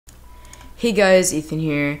Hey guys, Ethan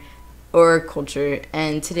here, or Culture,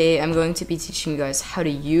 and today I'm going to be teaching you guys how to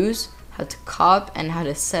use, how to cop, and how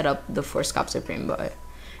to set up the Forcecop Supreme bot.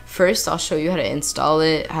 First, I'll show you how to install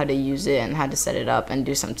it, how to use it, and how to set it up, and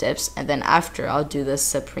do some tips, and then after, I'll do the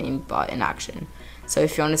Supreme bot in action. So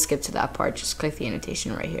if you want to skip to that part, just click the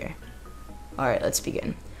annotation right here. Alright, let's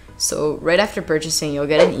begin. So right after purchasing, you'll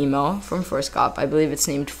get an email from Forcecop. I believe it's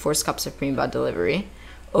named Forcecop Supreme Bot Delivery.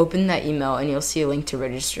 Open that email and you'll see a link to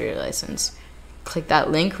register your license. Click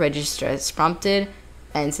that link, register as prompted,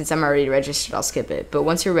 and since I'm already registered, I'll skip it. But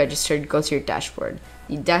once you're registered, go to your dashboard.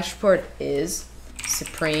 The dashboard is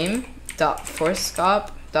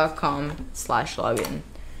supreme.forcecop.com/login.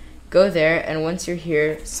 Go there, and once you're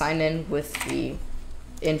here, sign in with the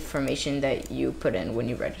information that you put in when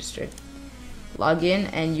you registered. Log in,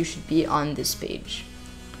 and you should be on this page.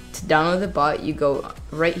 To download the bot, you go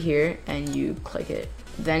right here and you click it.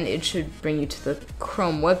 Then it should bring you to the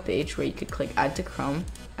Chrome web page where you could click add to Chrome,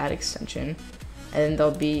 add extension, and then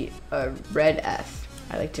there'll be a red F.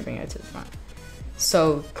 I like to bring it to the front.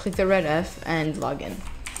 So click the red F and log in.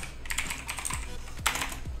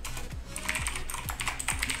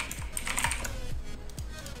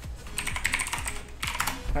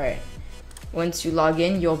 Alright, once you log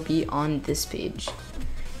in, you'll be on this page.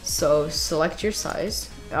 So select your size.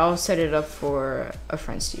 I'll set it up for a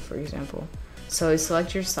French tee, for example. So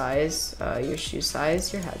select your size, your shoe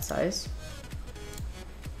size, your hat size,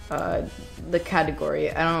 the category.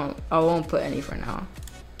 I won't put any for now.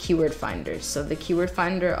 Keyword finder. So the keyword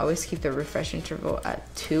finder, always keep the refresh interval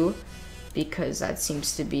at 2 because that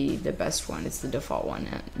seems to be the best one. It's the default one.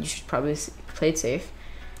 And you should probably play it safe.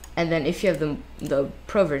 And then if you have the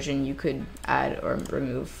pro version, you could add or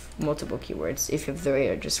remove multiple keywords. If you have the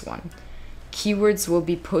rate or just one. Keywords will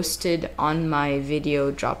be posted on my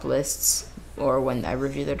video drop lists, or when I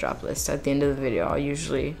review the drop list at the end of the video. I'll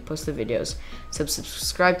usually post the videos, so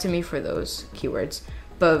subscribe to me for those keywords.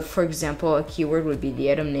 But for example, a keyword would be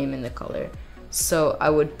the item name and the color. So I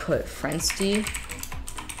would put French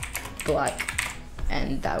black,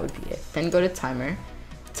 and that would be it. Then go to timer.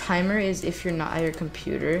 Timer is if you're not at your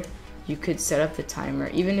computer, you could set up the timer.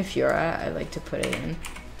 Even if you're at, I like to put it in,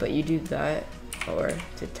 but you do that or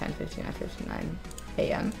to 10:59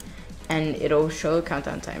 a.m. and it'll show a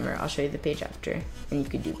countdown timer. I'll show you the page after, and you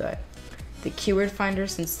could do that. The keyword finder,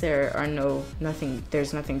 since there's nothing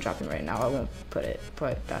dropping right now, I won't put it,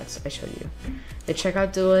 but I showed you. The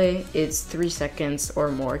checkout delay is 3 seconds or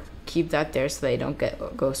more. Keep that there so they don't get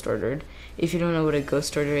ghost ordered. If you don't know what a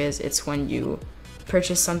ghost order is, it's when you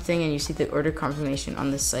purchase something and you see the order confirmation on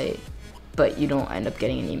the site, but you don't end up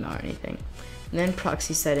getting an email or anything. And then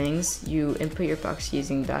proxy settings, you input your proxy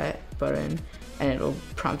using that button, and it'll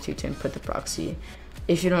prompt you to input the proxy.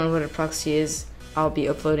 If you don't know what a proxy is, I'll be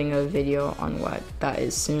uploading a video on what that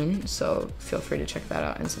is soon, so feel free to check that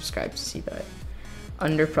out and subscribe to see that.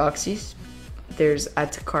 Under proxies, there's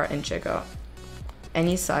add to cart and checkout.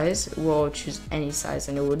 Any size, we'll choose any size,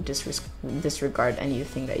 and it would disregard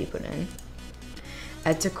anything that you put in.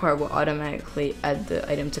 Add to cart will automatically add the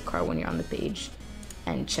item to cart when you're on the page,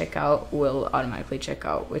 and checkout will automatically check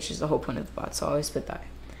out, which is the whole point of the bot, so always put that.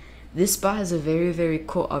 This bot has a very, very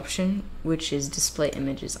cool option, which is display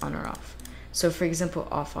images on or off. So for example,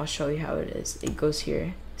 off, I'll show you how it is. It goes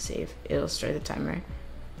here, save, it'll start the timer,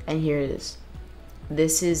 and here it is.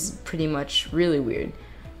 This is pretty much really weird,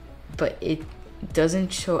 but it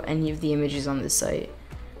doesn't show any of the images on the site,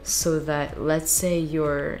 so that let's say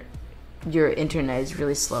your internet is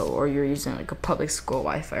really slow, or you're using like a public school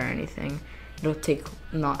Wi-Fi or anything, it'll take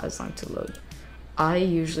not as long to load. I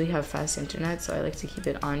usually have fast internet, so I like to keep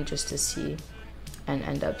it on just to see and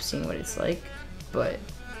end up seeing what it's like, but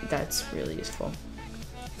that's really useful.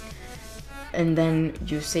 And then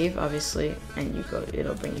you save, obviously, and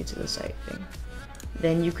it'll bring you to the site thing.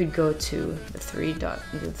 Then you could go to the three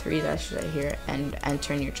dashes right here and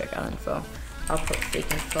enter in your checkout info. I'll put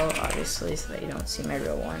fake info, obviously, so that you don't see my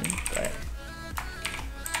real one, but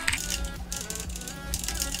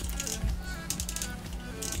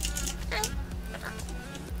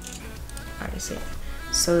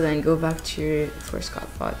so then go back to your Forcecop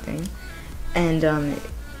bot thing, and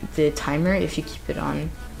the timer, if you keep it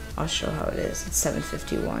on, I'll show how it is. It's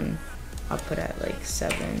 7:51. I'll put at like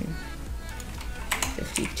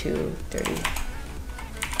 7:52:30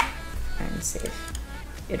 and save.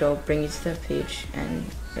 It'll bring you to the page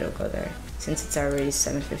and it'll go there. Since it's already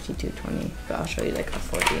 7:52:20, but I'll show you like a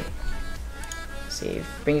 40. Save,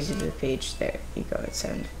 brings you to the page. There you go, it's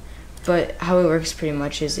 7. But how it works pretty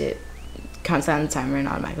much is it counts down the timer and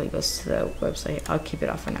automatically goes to the website. I'll keep it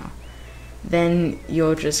off for now. Then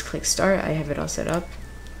you'll just click start. I have it all set up,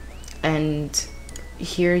 and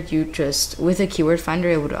here you just, with a keyword finder,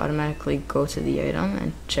 it would automatically go to the item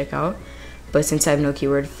and check out. But since I have no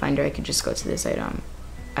keyword finder, I could just go to this item,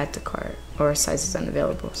 add to cart, or size is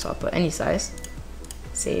unavailable. So I'll put any size,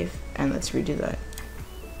 save, and let's redo that.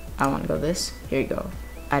 I want to go this, here you go,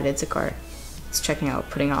 add it to cart. It's checking out,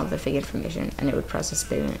 putting all the fake information, and it would process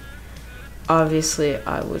payment. Obviously,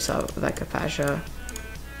 I would sell that CAPTCHA,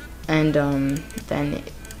 and then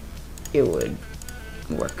it would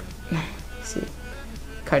work. See,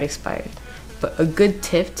 card expired. But a good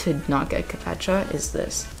tip to not get CAPTCHA is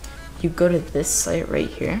this. You go to this site right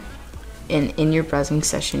here, and in your browsing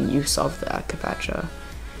session, you solve the CAPTCHA.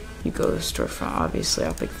 You go to storefront, obviously,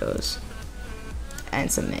 I'll pick those,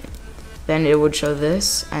 and submit. Then it would show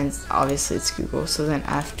this, and obviously it's Google. So then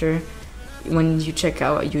after, when you check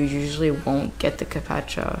out, you usually won't get the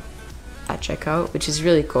CAPTCHA at checkout, which is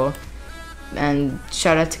really cool. And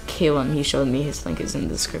shout out to Calum, he showed me, his link is in the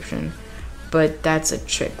description. But that's a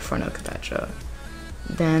trick for no CAPTCHA.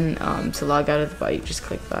 Then to log out of the bot, you just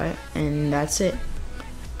click that, and that's it.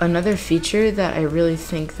 Another feature that I really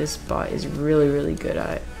think this bot is really good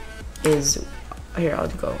at is, here I'll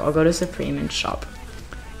go to Supreme and shop.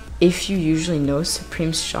 If you usually know,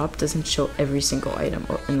 Supreme's shop doesn't show every single item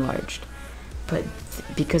enlarged, but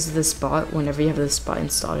because of this bot, whenever you have this bot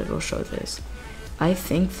installed, it will show this. I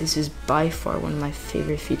think this is by far one of my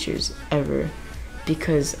favorite features ever,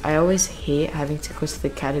 because I always hate having to go to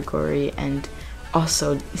the category and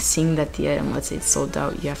also seeing that the item, let's say it's sold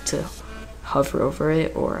out, you have to hover over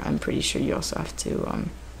it, or I'm pretty sure you also have to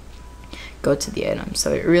go to the item,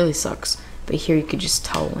 so it really sucks. But here you could just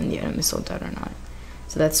tell when the item is sold out or not.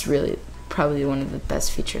 So that's really probably one of the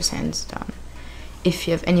best features, hands down. If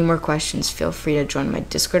you have any more questions, feel free to join my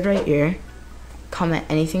Discord right here. Comment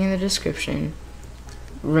anything in the description.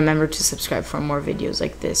 Remember to subscribe for more videos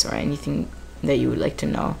like this, or anything that you would like to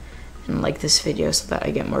know. And like this video so that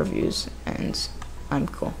I get more views and I'm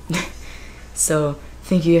cool. So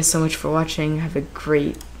thank you guys so much for watching. Have a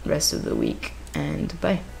great rest of the week, and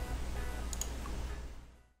bye.